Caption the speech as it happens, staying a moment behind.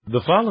The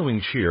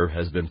following shir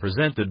has been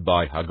presented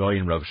by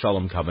Hagoyin Rav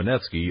Shalom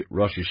Kamenetsky,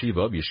 Rosh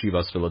Yeshiva,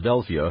 Yeshivas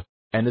Philadelphia,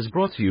 and is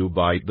brought to you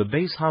by the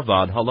Beis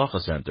Havad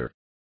Halacha Center.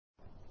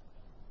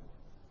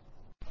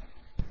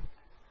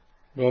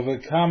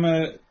 An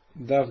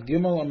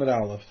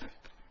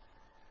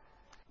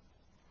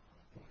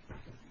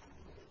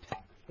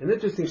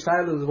interesting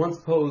shaila was once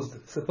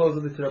posed,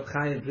 supposedly to Reb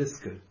Chaim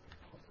Brisker. There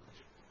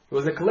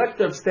was a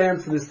collector of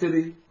stamps in the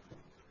city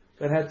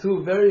that had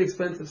two very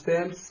expensive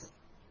stamps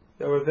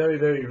that were very,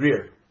 very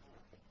rare.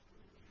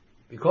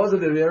 Because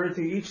of their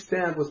rarity, each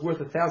stamp was worth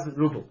 1,000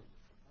 ruble.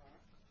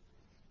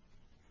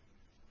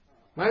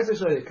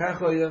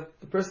 The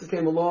person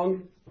came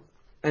along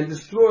and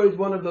destroyed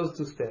one of those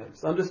two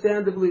stamps.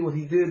 Understandably, what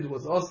he did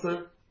was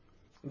osir.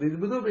 The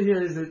beduba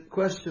here is a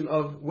question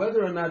of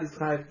whether or not he's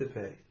chayav to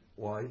pay.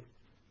 Why?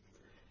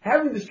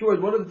 Having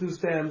destroyed one of the two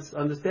stamps,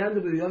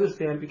 understandably the other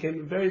stamp became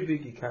a very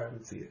big ikar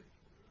mitzvah.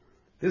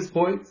 At this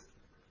point,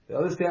 the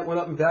other stamp went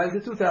up in value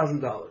to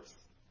 $2,000.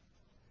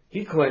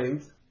 He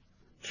claimed,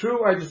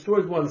 true, I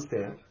destroyed one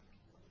stamp,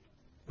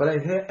 but I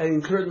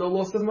incurred no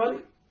loss of money.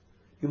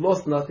 He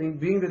lost nothing,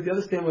 being that the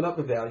other stamp went up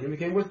in value and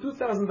became worth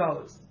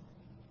 $2,000.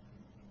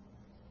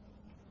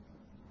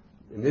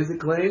 And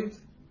Nizik claimed,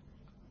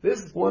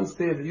 this one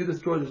stamp that you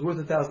destroyed is worth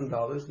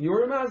 $1,000,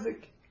 you're a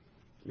mazik.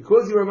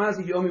 Because you're a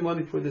mazik, you owe me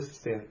money for this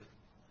stamp.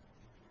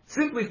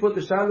 Simply put,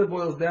 the shaila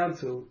boils down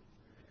to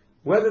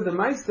whether the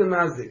meister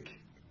mazik,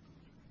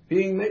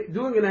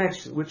 doing an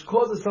action which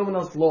causes someone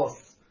else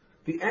loss,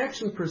 the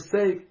action per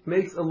se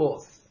makes a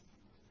loss.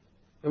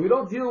 And we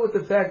don't deal with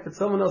the fact that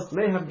someone else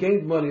may have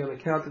gained money on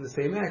account of the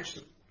same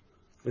action.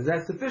 Is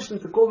that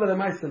sufficient to call that a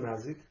meister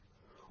mazik?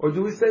 Or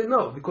do we say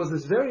no, because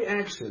this very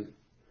action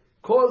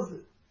caused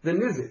the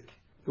nizik,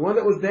 the one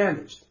that was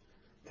damaged,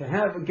 to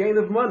have a gain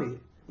of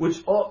money,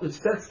 which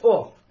sets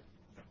off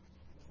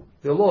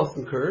the loss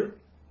incurred,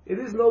 it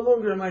is no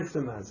longer a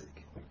meister mazik.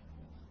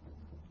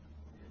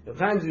 The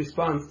Chaim's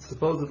response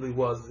supposedly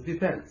was, it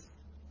depends.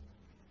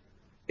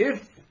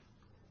 If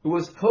it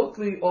was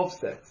totally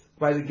offset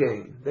by the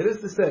gain, that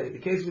is to say, the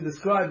case we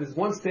described is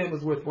one stamp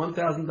was worth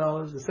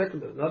 $1,000, the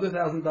second another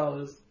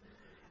 $1,000,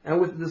 and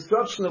with the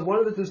destruction of one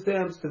of the two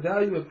stamps, the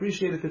value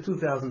appreciated to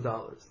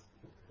 $2,000.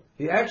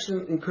 The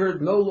action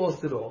incurred no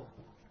loss at all.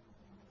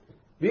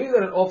 Being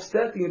that it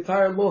offset the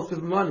entire loss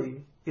of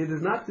money, it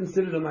is not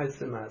considered a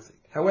meiser mazik.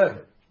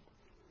 However,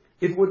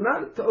 it would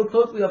not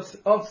totally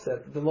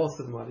offset the loss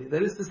of money.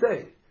 That is to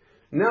say,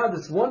 now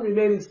this one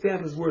remaining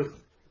stamp is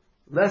worth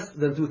less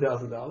than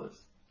 $2,000,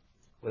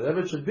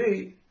 whatever it should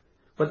be,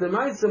 but the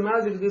meiser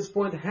mazik at this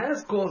point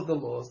has caused the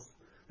loss.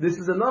 This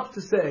is enough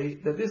to say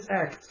that this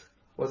act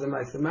was a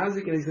meiser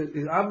mazik, and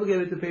he's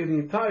obligated to pay the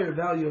entire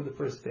value of the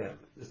first stamp,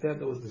 the stamp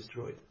that was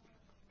destroyed.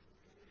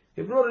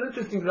 He brought an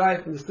interesting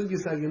raya from the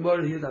Sugis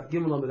HaGemara here that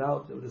Gimel Amid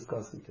Aleph that we're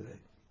discussing today.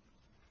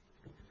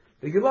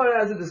 The Gemara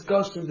has a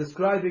discussion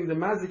describing the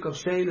mazik of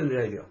Shein and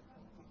Regel.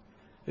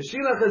 The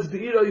Shilach has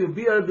be'iro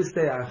yubir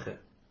b'stei.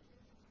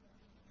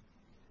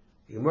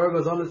 The Gemara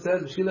goes on and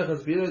says, the Shilach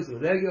has be'iro is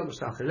Regel,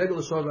 Mashach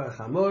Regel Shor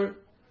V'Achamor,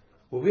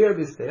 Ubir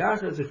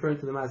b'stei is referring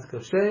to the mazik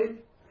of Shein,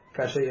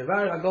 Kasher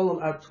Yavar Agolol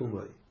Ad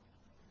Tumoy.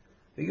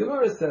 The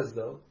Gemara says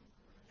though,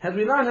 had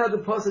we not had the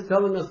pasuk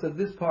telling us that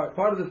this part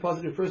of the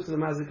pasuk refers to the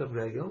mazik of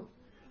Regel,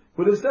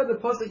 would have said the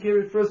pasuk here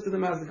refers to the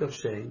mazik of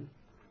Shein.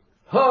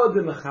 Ha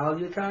de mechal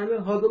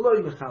yekarna, ha de loy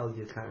mechal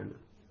yekarna.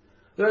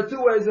 There are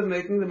two ways of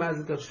making the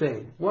mazik of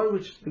Shein. One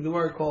which the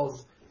Gemara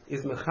calls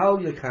is mechal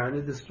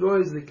yekarna,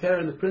 destroys the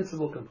keren, the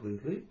principle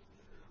completely.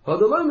 Ha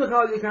de loy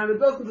mechal yekarna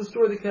doesn't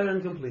destroy the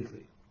keren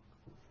completely.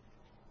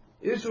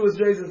 The issue was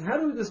raised is, how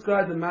do we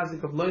describe the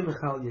mazik of loy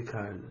mechal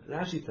yekarna?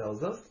 Rashi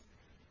tells us,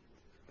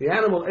 the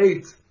animal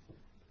ate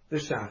the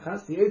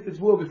shachas, he ate the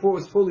tvua before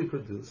it was fully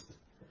produced,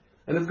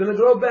 and it's going to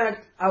grow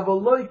back,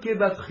 avaloy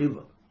kibat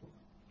chila.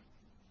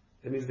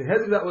 It means the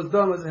hezek that was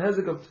done was a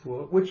hezek of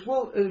tvua, which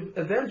will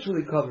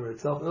eventually cover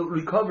itself, it'll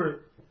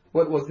recover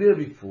what was there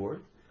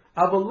before,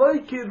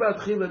 avaloy kibat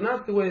chila,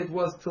 not the way it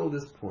was till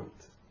this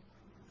point.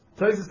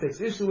 Tosfos takes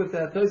issue with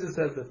that. Tosfos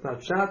says that's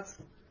not shat.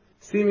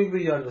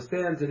 Seemingly he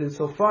understands that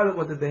insofar that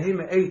what the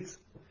behemoth ate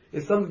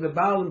is something the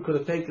Baalim could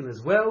have taken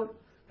as well,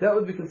 that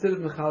would be considered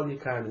mechal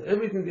yikarna.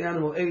 Everything the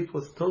animal ate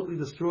was totally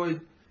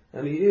destroyed,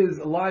 and he is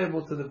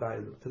liable to the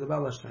Baalim, to the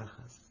Baal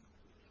HaShachas.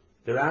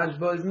 The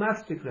Rashba is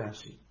mastik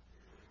Rashi.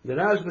 The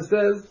Rashba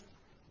says,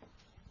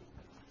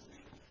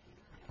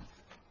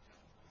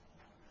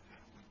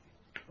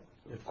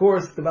 of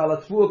course, the Baal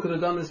HaTvuah could have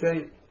done the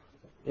same.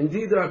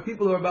 Indeed, there are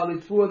people who are Baal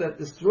HaTvuah that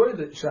destroy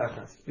the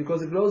Shachas,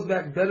 because it grows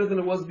back better than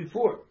it was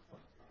before.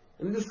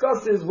 And the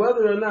discussion is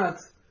whether or not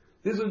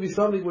this would be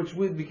something which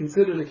would be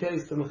considered a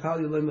case of mechal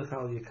yilei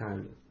mechal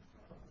yikarna.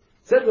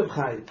 Said Reb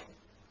Chaim,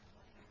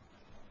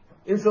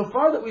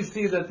 insofar that we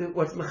see that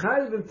what's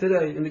mechayivim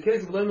today, in the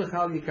case of yilei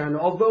mechal yikarna,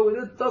 although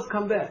it does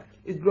come back,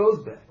 it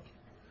grows back.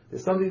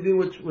 There's something to do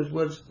which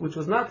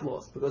was not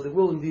lost, because it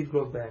will indeed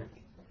grow back.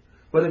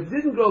 But if it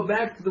didn't grow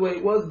back to the way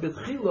it was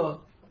betchila,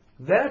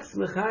 that's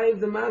mechayiv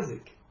the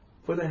mazik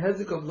for the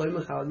hezek of yilei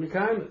mechal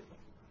yikarna.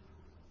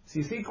 So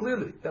you see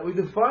clearly that we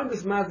define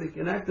this mazik,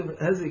 an act of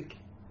hezik.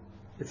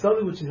 It's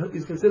something which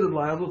he's considered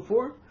liable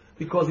for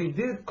because he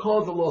did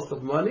cause the loss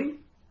of money,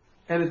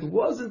 and it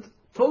wasn't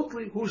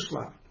totally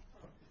hushlam.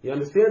 You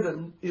understand that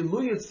in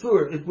Lu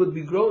Yitzur, it would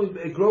be grow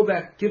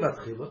back kivat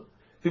chila.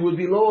 There would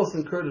be no loss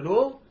incurred at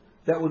all.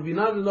 That would be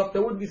not enough.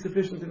 That would be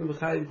sufficient to be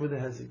mechayim for the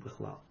hezik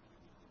b'chlal.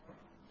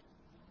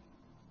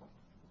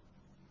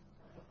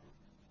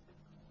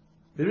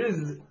 There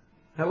is,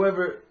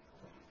 however,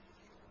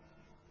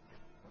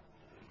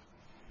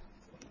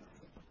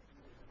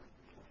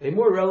 a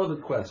more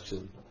relevant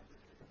question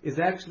is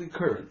actually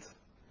current.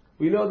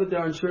 We know that there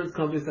are insurance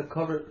companies that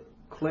cover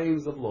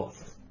claims of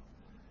loss.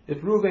 If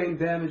Ruvain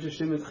damages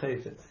Shimon's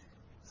chayfetz,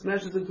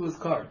 smashes into his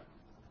car,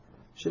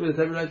 Shimon has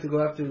every right to go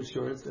after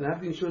insurance and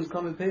have the insurance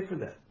come and pay for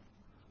that.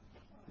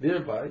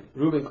 Thereby,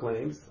 Reuben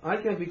claims, I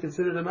can't be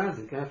considered a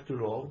mazik.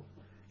 After all,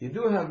 you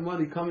do have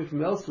money coming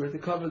from elsewhere to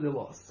cover the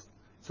loss.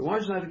 So why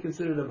should I be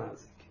considered a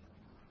mazik?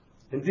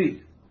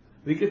 Indeed,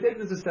 we can take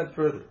this a step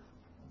further.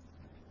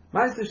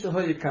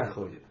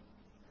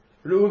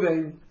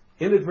 Reuben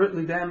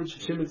inadvertently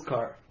damaged Shimon's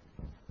car.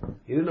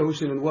 He didn't know who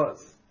Shimon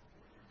was.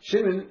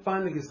 Shimon,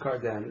 finding his car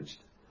damaged,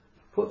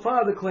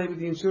 filed a claim with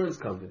the insurance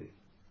company.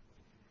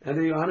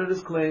 And they honored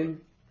his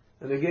claim,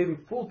 and they gave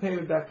him full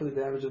payment back for the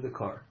damage of the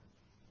car.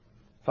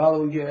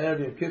 Following year,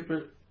 Erev Yom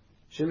Kippur,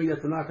 Shimon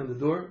gets a knock on the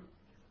door.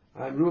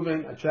 I'm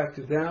Reuben, I tracked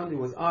you down. It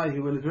was I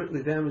who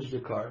inadvertently damaged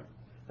your car,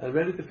 and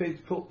ready to pay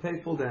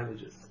full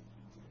damages.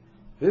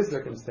 In this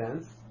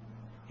circumstance,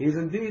 he has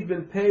indeed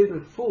been paid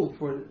in full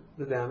for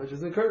the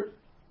damages incurred.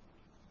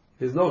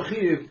 There's no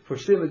chiyuv for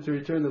Shimon to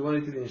return the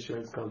money to the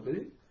insurance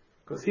company,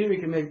 because here he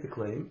can make the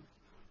claim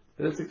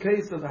that it's a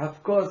case of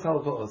hafkos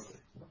halvaos,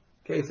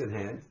 case in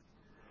hand.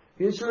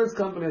 The insurance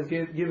company has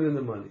given him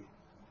the money.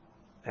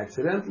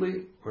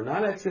 Accidentally or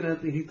not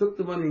accidentally, he took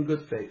the money in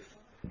good faith.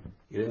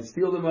 He didn't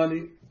steal the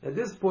money. At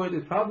this point,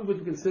 it probably would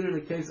be considered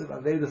a case of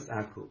avedas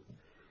akul,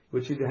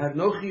 which he had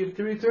no chiyuv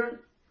to return.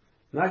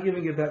 Not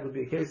giving it back would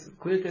be a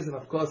clear case of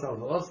hafkos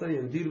halvaos.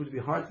 Indeed, it would be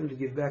hard for him to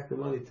give back the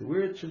money to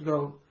where it should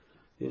go.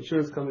 The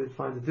insurance company would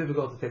find it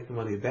difficult to take the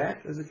money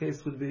back, as the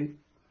case would be.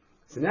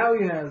 So now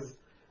he has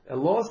a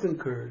loss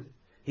incurred.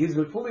 He's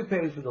been fully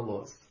paid for the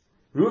loss.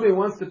 Reuben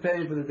wants to pay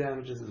him for the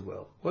damages as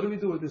well. What do we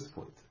do at this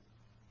point?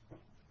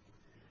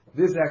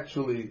 This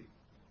actually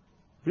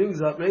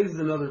raises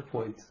another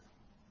point.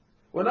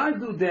 When I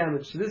do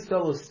damage to this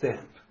fellow's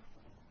stamp,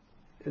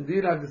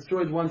 indeed I've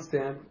destroyed one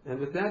stamp, and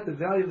with that the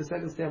value of the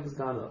second stamp has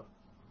gone up.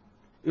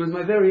 It was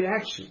my very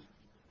action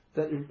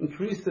that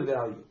increased the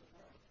value.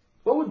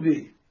 What would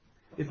be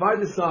if I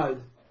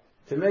decide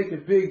to make a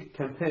big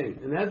campaign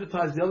and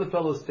advertise the other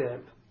fellow's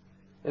stamp,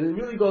 and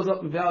it really goes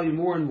up in value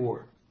more and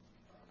more?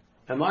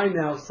 Am I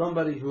now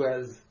somebody who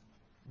has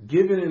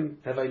given him,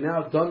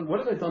 what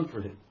have I done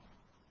for him?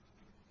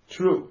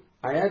 True,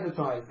 I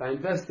advertised, I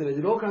invested, I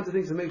did all kinds of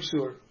things to make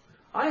sure.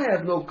 I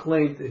have no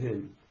claim to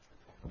him.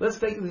 Let's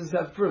take this a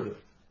step further.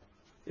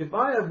 If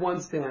I have one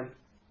stamp,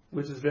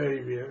 which is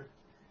very rare,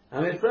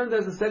 and my friend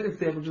has a second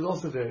stamp, which is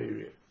also very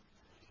rare,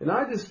 and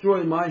I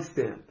destroy my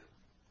stamp,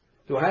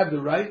 do I have the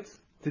right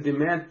to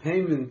demand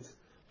payment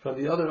from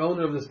the other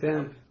owner of the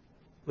stamp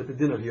with the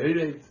din of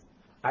yored?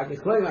 I can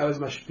claim I was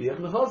mashpiach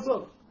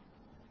nechosov.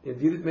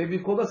 Indeed, it may be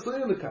called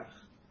asur lekach.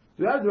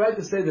 Do I have the right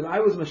to say that I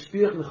was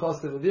mashpiach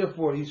nechosov, and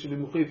therefore he should be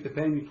mechuyev to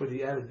pay me for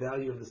the added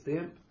value of the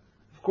stamp?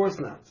 Of course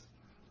not.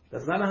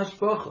 That's not a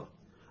hashpacha.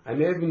 I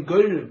may have been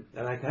goyim,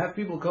 and I can have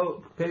people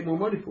pay more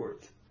money for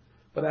it.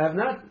 But I have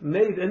not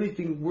made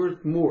anything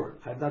worth more.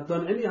 I have not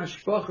done any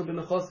hashpacha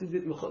b'nechosim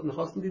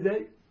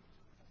didei.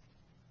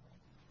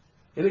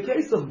 In the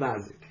case of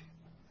mazik,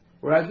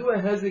 where I do a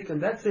hezik,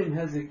 and that same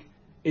hezik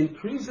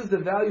increases the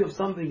value of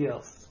something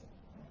else,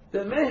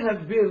 that may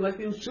have been like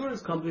the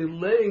insurance company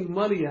laying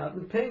money out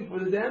and paying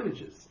for the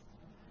damages.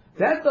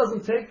 That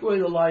doesn't take away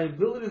the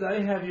liability that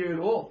I have here at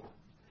all.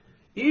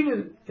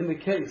 Even in the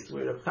case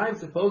where Rav Chaim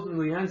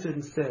supposedly answered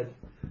and said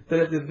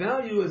that if the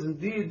value is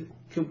indeed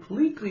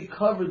completely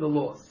covered the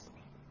loss,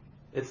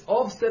 it's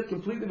offset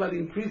completely by the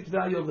increased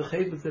value of the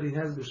chayvitz that he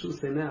has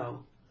b'shusay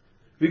now,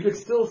 we could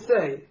still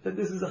say that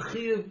this is a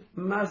chiyav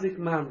mazik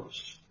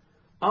mamash.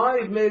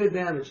 I've made a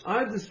damage.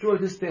 I've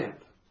destroyed his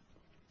stamp.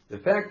 The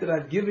fact that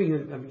I've given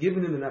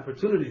him an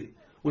opportunity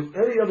with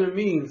any other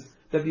means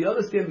that the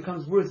other stamp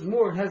becomes worth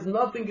more has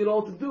nothing at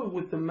all to do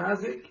with the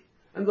mazik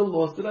and the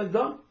loss that I've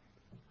done.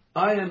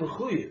 I am a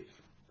chuyiv.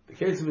 The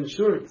case of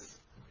insurance.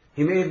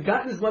 He may have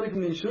gotten his money from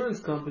the insurance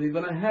company,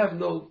 but I have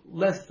no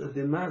less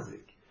than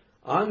mazik.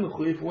 I'm a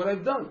chuyiv for what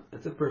I've done.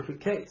 That's a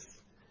perfect case.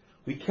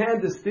 We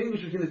can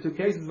distinguish between the two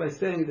cases by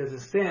saying there's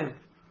a stamp.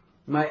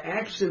 My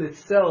action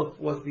itself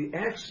was the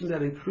action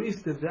that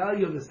increased the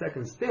value of the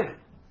second stamp.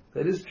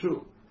 That is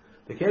true.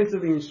 The case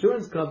of the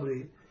insurance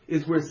company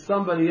is where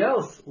somebody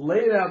else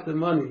laid out the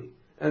money,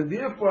 and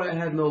therefore I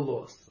had no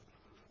loss.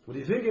 When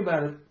you think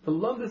about it, the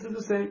lumdus is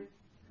the same.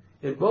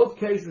 In both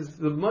cases,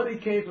 the money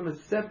came from a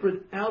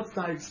separate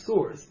outside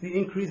source. The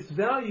increased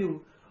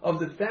value of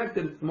the fact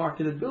that its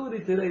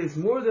marketability today is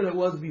more than it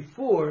was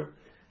before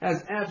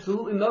has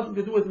absolutely nothing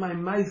to do with my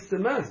Ma'aseh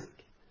Mazik.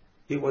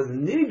 It was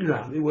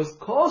Nigram, it was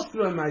caused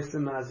through a Ma'aseh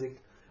Mazik,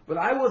 but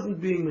I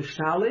wasn't being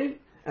Mishalim,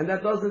 and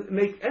that doesn't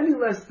make any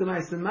less the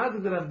Ma'aseh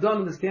Mazik that I've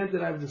done in the stand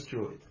that I've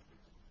destroyed.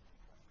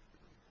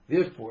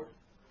 Therefore,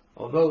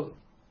 although,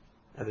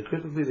 as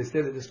critically they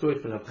say they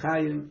destroyed for Rab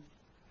Chaim,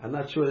 I'm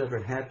not sure it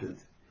ever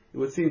happened. It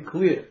would seem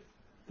clear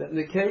that in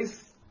the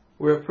case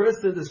where a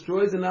person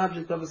destroys an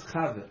object of his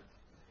chaver,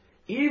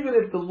 even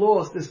if the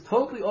loss is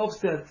totally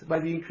offset by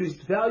the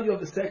increased value of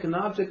the second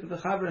object that the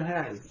chaver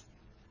has,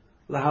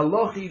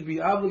 lahalochi he'd be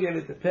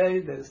obligated to pay,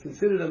 that is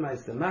considered a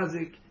Ma'aseh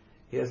Mazik.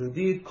 He has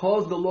indeed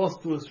caused the loss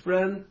to his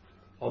friend,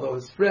 although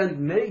his friend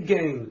may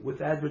gain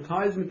with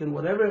advertisement and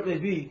whatever it may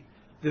be,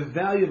 the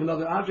value of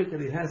another object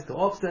that he has to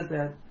offset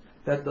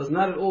that does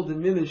not at all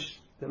diminish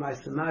the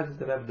Ma'aseh Mazik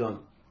that I've done.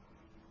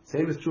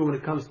 Same is true when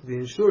it comes to the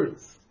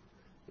insurance.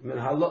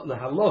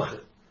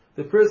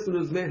 The person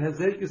who's made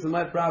hazekis in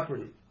my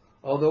property,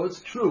 although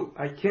it's true,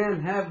 I can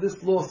have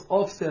this loss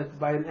offset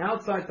by an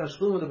outside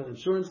tashlumin of an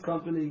insurance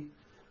company,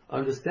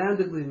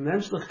 understandably,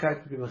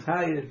 menschlichkeit to be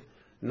mechayev,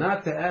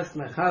 not to ask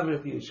my chaver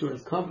if the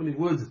insurance company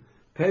would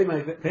pay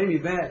me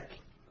back,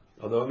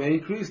 although it may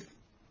increase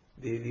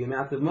the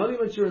amount of money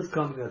of insurance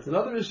company. That's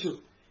another issue.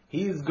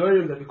 He is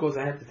goyim that because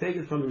I have to take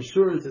it from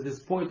insurance at this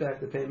point, I have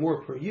to pay more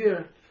per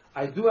year.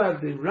 I do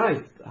have the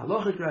right, the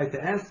halachic right,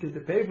 to ask him to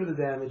pay for the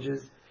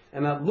damages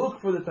and not look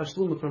for the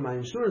tashlum from my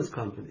insurance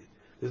company.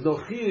 There's no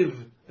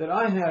chiv that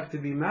I have to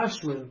be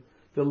mashlim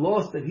the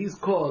loss that he's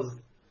caused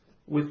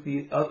with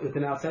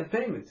an outside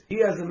payment.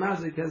 He as a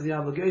mazik has the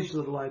obligation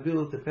of the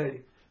liability to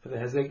pay for the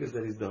hazekis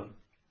that he's done.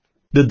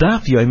 The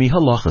Daf Yomi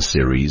Halacha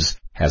series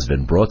has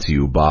been brought to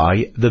you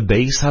by the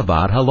Beis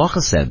Havad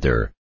Halacha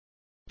Center.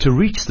 To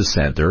reach the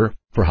center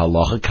for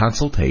halacha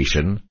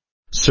consultation,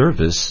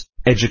 service,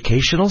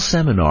 educational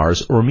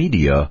seminars, or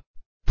media,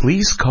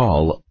 please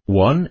call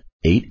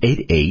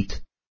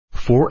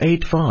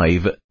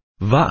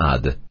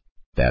 1-888-485-VAAD.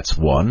 That's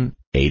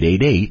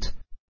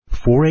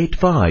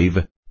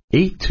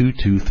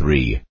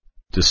 1-888-485-8223.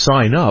 To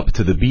sign up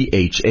to the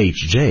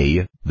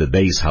BHHJ, the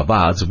Beis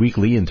Havad's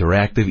weekly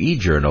interactive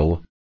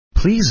e-journal,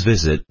 please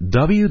visit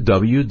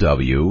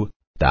www.bhhj.org,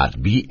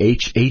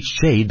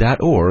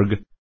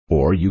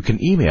 or you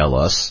can email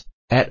us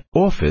at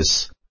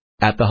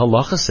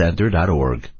office@thehalachacenter.org.